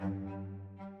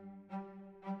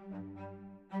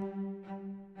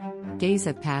Days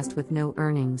have passed with no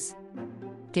earnings.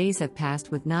 Days have passed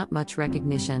with not much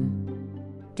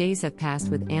recognition. Days have passed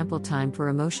with ample time for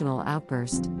emotional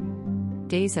outburst.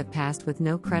 Days have passed with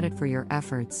no credit for your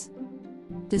efforts.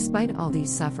 Despite all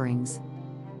these sufferings,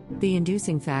 the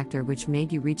inducing factor which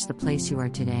made you reach the place you are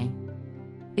today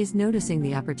is noticing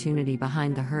the opportunity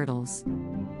behind the hurdles,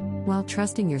 while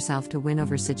trusting yourself to win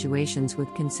over situations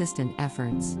with consistent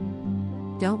efforts.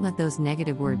 Don't let those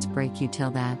negative words break you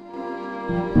till that.